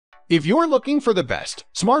If you're looking for the best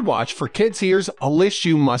smartwatch for kids, here's a list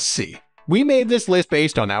you must see. We made this list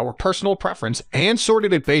based on our personal preference and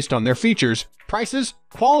sorted it based on their features, prices,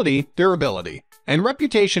 quality, durability, and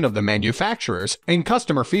reputation of the manufacturers and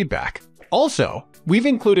customer feedback. Also, we've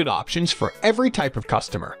included options for every type of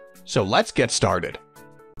customer. So let's get started.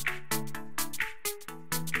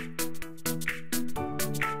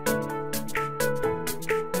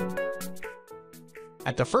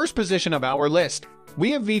 At the first position of our list,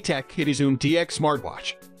 we have Vtech Kidizoom DX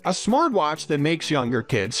Smartwatch, a smartwatch that makes younger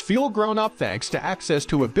kids feel grown-up thanks to access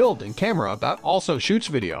to a built-in camera that also shoots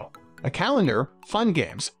video, a calendar, fun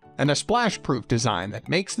games, and a splash-proof design that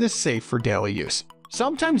makes this safe for daily use.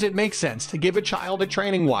 Sometimes it makes sense to give a child a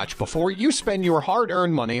training watch before you spend your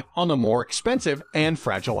hard-earned money on a more expensive and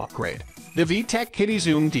fragile upgrade. The Vtech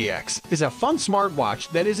Kidizoom DX is a fun smartwatch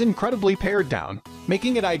that is incredibly pared down,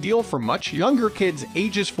 making it ideal for much younger kids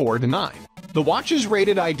ages 4 to 9. The watch is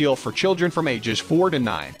rated ideal for children from ages 4 to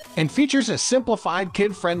 9 and features a simplified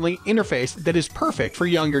kid-friendly interface that is perfect for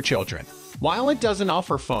younger children. While it doesn't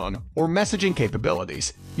offer phone or messaging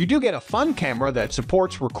capabilities, you do get a fun camera that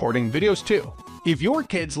supports recording videos too. If your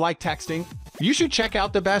kids like texting, you should check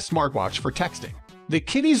out the best smartwatch for texting. The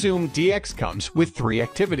Kidizoom DX comes with 3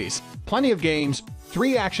 activities, plenty of games,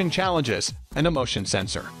 3 action challenges, and a motion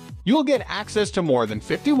sensor. You'll get access to more than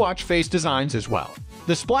 50 watch face designs as well.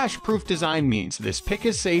 The splash-proof design means this pick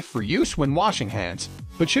is safe for use when washing hands,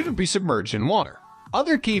 but shouldn't be submerged in water.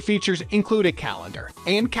 Other key features include a calendar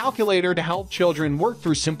and calculator to help children work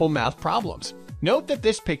through simple math problems. Note that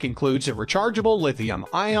this pick includes a rechargeable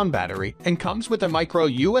lithium-ion battery and comes with a micro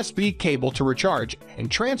USB cable to recharge and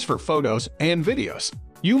transfer photos and videos.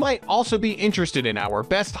 You might also be interested in our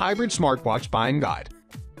best hybrid smartwatch buying guide.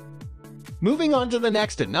 Moving on to the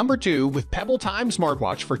next at number 2 with Pebble Time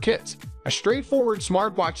Smartwatch for Kids, a straightforward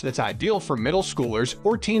smartwatch that's ideal for middle schoolers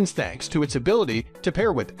or teens thanks to its ability to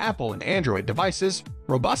pair with Apple and Android devices,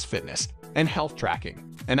 robust fitness and health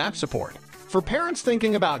tracking, and app support. For parents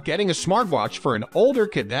thinking about getting a smartwatch for an older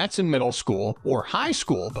kid that's in middle school or high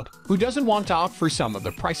school but who doesn't want to opt for some of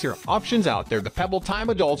the pricier options out there, the Pebble Time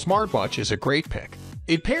Adult Smartwatch is a great pick.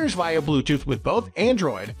 It pairs via Bluetooth with both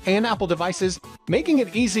Android and Apple devices, making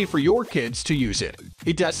it easy for your kids to use it.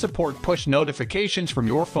 It does support push notifications from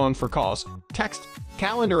your phone for calls, text,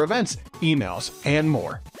 calendar events, emails, and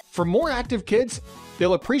more. For more active kids,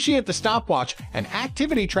 they'll appreciate the stopwatch and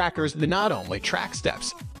activity trackers that not only track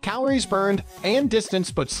steps, calories burned, and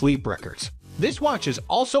distance but sleep records. This watch is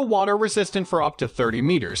also water resistant for up to 30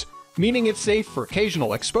 meters, meaning it's safe for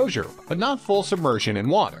occasional exposure but not full submersion in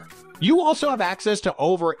water. You also have access to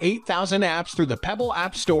over 8,000 apps through the Pebble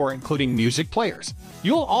App Store, including music players.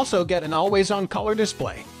 You'll also get an always-on color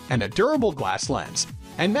display and a durable glass lens,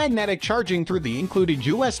 and magnetic charging through the included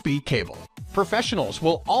USB cable. Professionals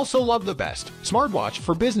will also love the best smartwatch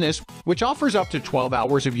for business, which offers up to 12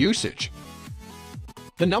 hours of usage.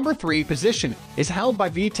 The number 3 position is held by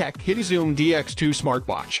Vtech Kidizoom DX2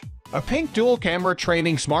 Smartwatch, a pink dual-camera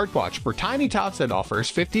training smartwatch for tiny tots that offers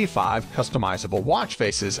 55 customizable watch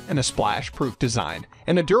faces and a splash-proof design,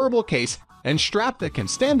 and a durable case and strap that can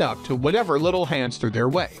stand up to whatever little hands through their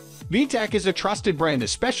way. Vtech is a trusted brand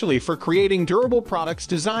especially for creating durable products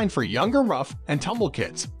designed for younger rough and tumble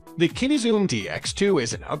kids. The Kidizoom DX2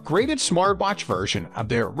 is an upgraded smartwatch version of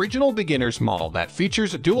their original beginner's model that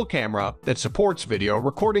features a dual camera that supports video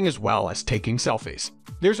recording as well as taking selfies.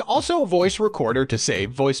 There's also a voice recorder to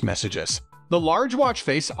save voice messages. The large watch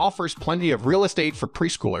face offers plenty of real estate for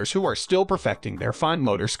preschoolers who are still perfecting their fine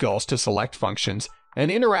motor skills to select functions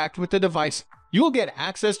and interact with the device. You'll get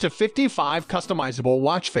access to 55 customizable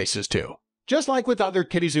watch faces too. Just like with other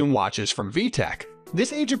Kidizoom watches from Vtech,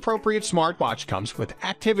 this age-appropriate smartwatch comes with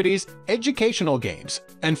activities, educational games,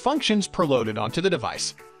 and functions preloaded onto the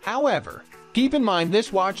device. However, keep in mind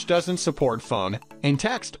this watch doesn't support phone and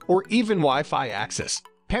text or even Wi-Fi access.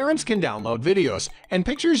 Parents can download videos and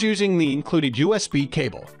pictures using the included USB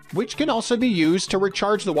cable, which can also be used to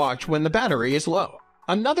recharge the watch when the battery is low.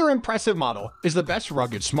 Another impressive model is the best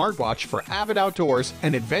rugged smartwatch for avid outdoors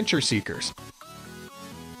and adventure seekers.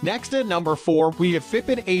 Next at number 4, we have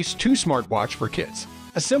Fitbit Ace 2 Smartwatch for Kids,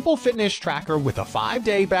 a simple fitness tracker with a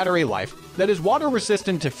 5-day battery life that is water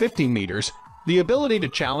resistant to 15 meters, the ability to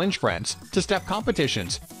challenge friends to step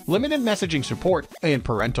competitions, limited messaging support, and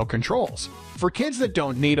parental controls. For kids that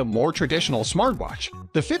don't need a more traditional smartwatch,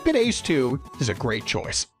 the Fitbit Ace 2 is a great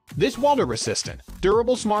choice. This water-resistant,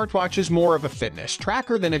 durable smartwatch is more of a fitness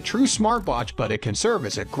tracker than a true smartwatch, but it can serve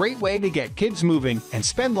as a great way to get kids moving and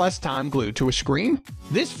spend less time glued to a screen.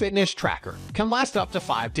 This fitness tracker can last up to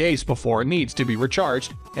 5 days before it needs to be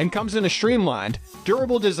recharged and comes in a streamlined,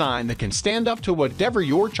 durable design that can stand up to whatever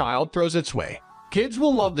your child throws its way. Kids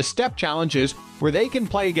will love the step challenges where they can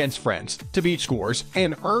play against friends to beat scores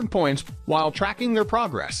and earn points while tracking their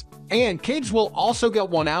progress. And kids will also get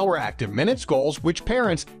 1-hour active minutes goals, which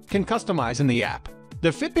parents can customize in the app. The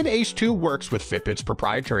Fitbit Ace 2 works with Fitbit's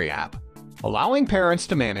proprietary app, allowing parents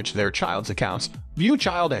to manage their child's accounts, view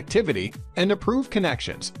child activity, and approve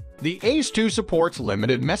connections. The Ace 2 supports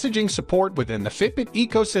limited messaging support within the Fitbit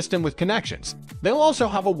ecosystem with connections. They'll also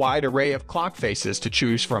have a wide array of clock faces to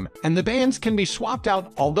choose from, and the bands can be swapped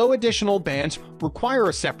out, although additional bands require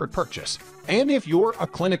a separate purchase. And if you're a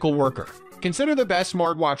clinical worker, consider the best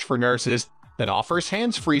smartwatch for nurses that offers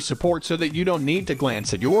hands-free support so that you don't need to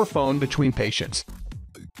glance at your phone between patients.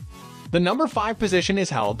 The number 5 position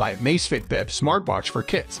is held by Amazfit Pebble Smartwatch for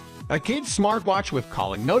Kids, a kid's smartwatch with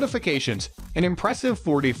calling notifications, an impressive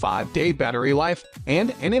 45-day battery life,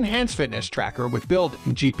 and an enhanced fitness tracker with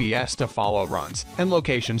built-in GPS to follow runs and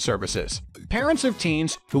location services. Parents of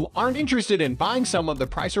teens who aren't interested in buying some of the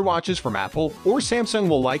pricier watches from Apple or Samsung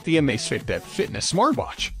will like the Amazfit Pebble Fitness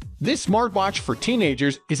Smartwatch. This smartwatch for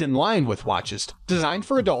teenagers is in line with watches designed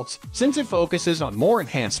for adults since it focuses on more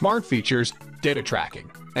enhanced smart features, data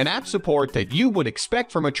tracking, and app support that you would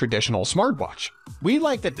expect from a traditional smartwatch. We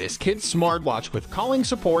like that this kid's smartwatch with calling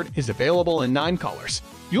support is available in 9 colors.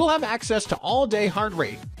 You'll have access to all-day heart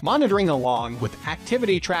rate monitoring along with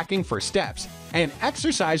activity tracking for steps and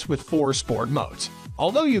exercise with 4 sport modes.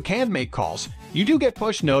 Although you can make calls, you do get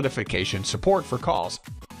push notification support for calls,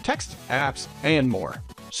 text, apps, and more.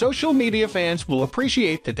 Social media fans will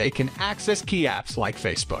appreciate that they can access key apps like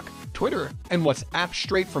Facebook, Twitter, and WhatsApp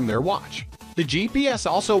straight from their watch. The GPS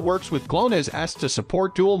also works with GLONASS S to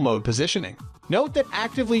support dual mode positioning. Note that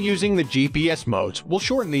actively using the GPS modes will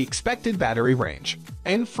shorten the expected battery range.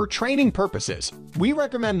 And for training purposes, we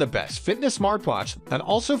recommend the best fitness smartwatch that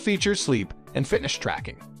also features sleep and fitness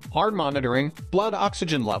tracking, heart monitoring, blood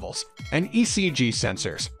oxygen levels, and ECG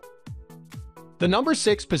sensors. The number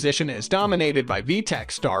 6 position is dominated by Vtech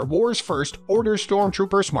Star Wars First Order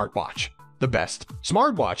Stormtrooper Smartwatch, the best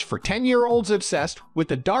smartwatch for 10-year-olds obsessed with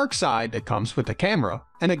the dark side that comes with a camera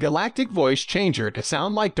and a galactic voice changer to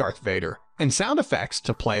sound like Darth Vader and sound effects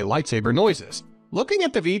to play lightsaber noises. Looking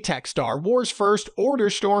at the Vtech Star Wars First Order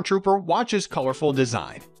Stormtrooper watch's colorful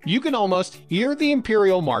design, you can almost hear the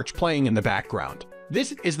Imperial March playing in the background.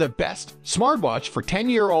 This is the best smartwatch for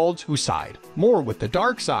 10-year-olds who side more with the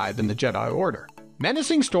dark side than the Jedi Order.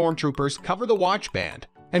 Menacing stormtroopers cover the watch band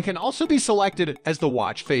and can also be selected as the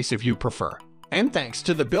watch face if you prefer. And thanks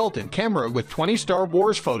to the built-in camera with 20 Star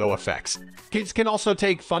Wars photo effects, kids can also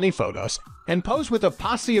take funny photos and pose with a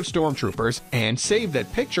posse of stormtroopers and save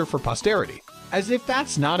that picture for posterity. As if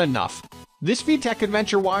that's not enough, this Vtech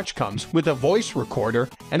Adventure watch comes with a voice recorder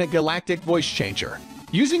and a galactic voice changer.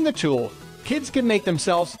 Using the tool, kids can make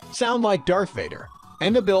themselves sound like Darth Vader.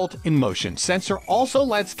 And a built-in motion sensor also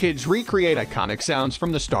lets kids recreate iconic sounds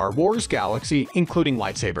from the Star Wars galaxy, including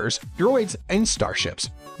lightsabers, droids, and starships.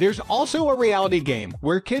 There's also a reality game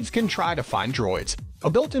where kids can try to find droids, a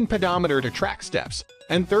built-in pedometer to track steps,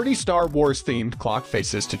 and 30 Star Wars-themed clock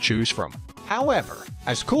faces to choose from. However,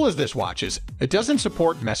 as cool as this watch is, it doesn't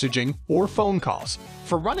support messaging or phone calls.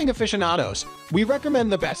 For running aficionados, we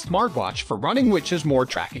recommend the best smartwatch for running, which has more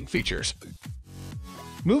tracking features.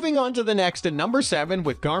 Moving on to the next at number 7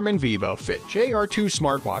 with Garmin VivoFit JR2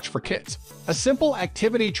 Smartwatch for Kids. A simple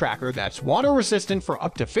activity tracker that's water-resistant for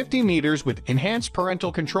up to 50 meters with enhanced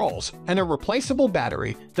parental controls and a replaceable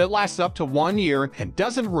battery that lasts up to 1 year and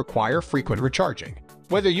doesn't require frequent recharging.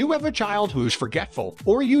 Whether you have a child who's forgetful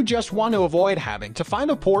or you just want to avoid having to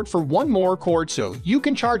find a port for one more cord so you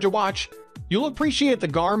can charge a watch, you'll appreciate the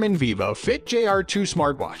Garmin VivoFit JR2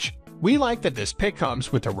 Smartwatch. We like that this pick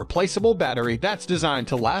comes with a replaceable battery that's designed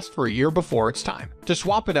to last for a year before it's time to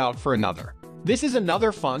swap it out for another. This is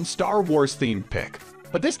another fun Star Wars themed pick,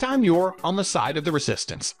 but this time you're on the side of the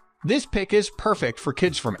resistance. This pick is perfect for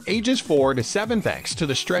kids from ages 4 to 7 thanks to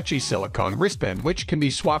the stretchy silicone wristband, which can be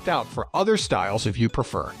swapped out for other styles if you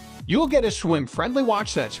prefer. You'll get a swim-friendly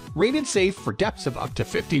watch that's rated safe for depths of up to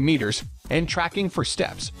 50 meters and tracking for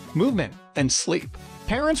steps, movement, and sleep.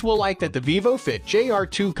 Parents will like that the VivoFit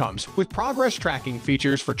JR2 comes with progress tracking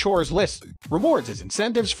features for chores lists, rewards as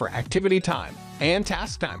incentives for activity time, and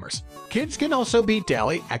task timers. Kids can also beat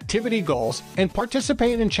daily activity goals and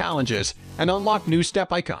participate in challenges and unlock new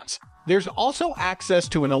step icons. There's also access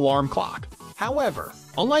to an alarm clock. However,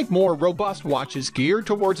 unlike more robust watches geared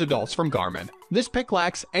towards adults from Garmin, this pick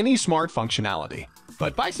lacks any smart functionality.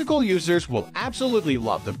 But bicycle users will absolutely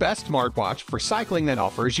love the best smartwatch for cycling that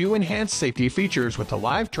offers you enhanced safety features with a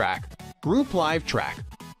live track, group live track,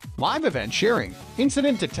 live event sharing,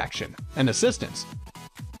 incident detection, and assistance.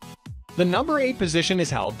 The number 8 position is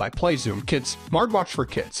held by PlayZoom Kids Smartwatch for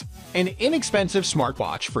Kids, an inexpensive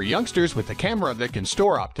smartwatch for youngsters with a camera that can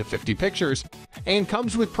store up to 50 pictures and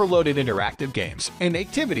comes with preloaded interactive games and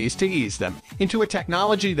activities to ease them into a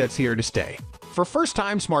technology that's here to stay. For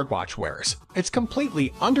first-time smartwatch wearers, it's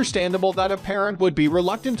completely understandable that a parent would be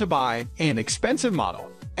reluctant to buy an expensive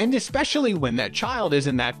model, and especially when that child is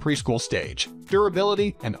in that preschool stage.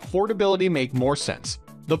 Durability and affordability make more sense.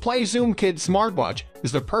 The PlayZoom Kid smartwatch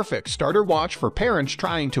is the perfect starter watch for parents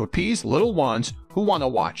trying to appease little ones who want a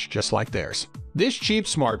watch just like theirs. This cheap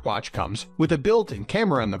smartwatch comes with a built-in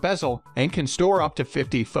camera in the bezel and can store up to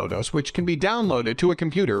 50 photos, which can be downloaded to a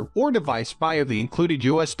computer or device via the included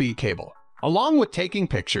USB cable. Along with taking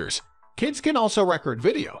pictures, kids can also record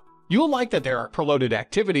video. You'll like that there are preloaded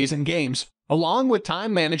activities and games, along with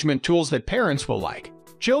time management tools that parents will like.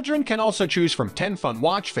 Children can also choose from 10 fun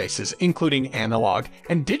watch faces, including analog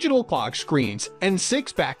and digital clock screens, and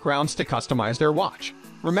 6 backgrounds to customize their watch.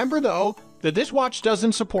 Remember, though, that this watch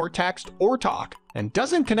doesn't support text or talk and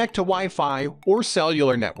doesn't connect to Wi-Fi or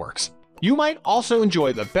cellular networks. You might also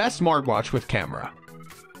enjoy the best smartwatch with camera.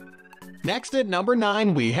 Next at number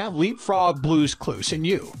 9, we have LeapFrog Blue's Clues in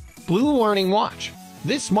You Blue Learning Watch.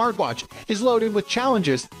 This smartwatch is loaded with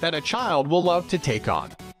challenges that a child will love to take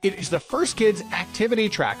on. It is the first kids activity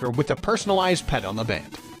tracker with a personalized pet on the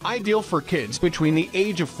band. Ideal for kids between the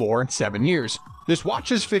age of 4 and 7 years, this watch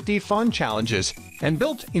has 50 fun challenges and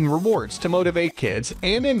built-in rewards to motivate kids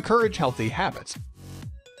and encourage healthy habits.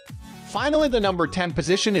 Finally, the number 10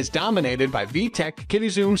 position is dominated by Vtech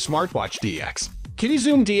Kidizoom Smartwatch DX.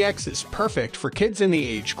 Kidizoom DX is perfect for kids in the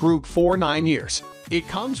age group 4-9 years. It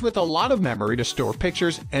comes with a lot of memory to store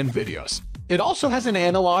pictures and videos. It also has an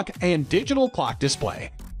analog and digital clock display,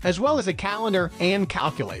 as well as a calendar and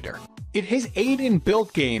calculator. It has 8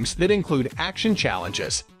 inbuilt games that include action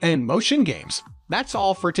challenges and motion games. That's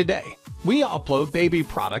all for today. We upload baby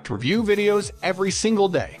product review videos every single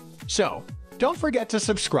day, so don't forget to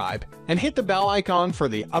subscribe and hit the bell icon for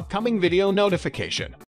the upcoming video notification.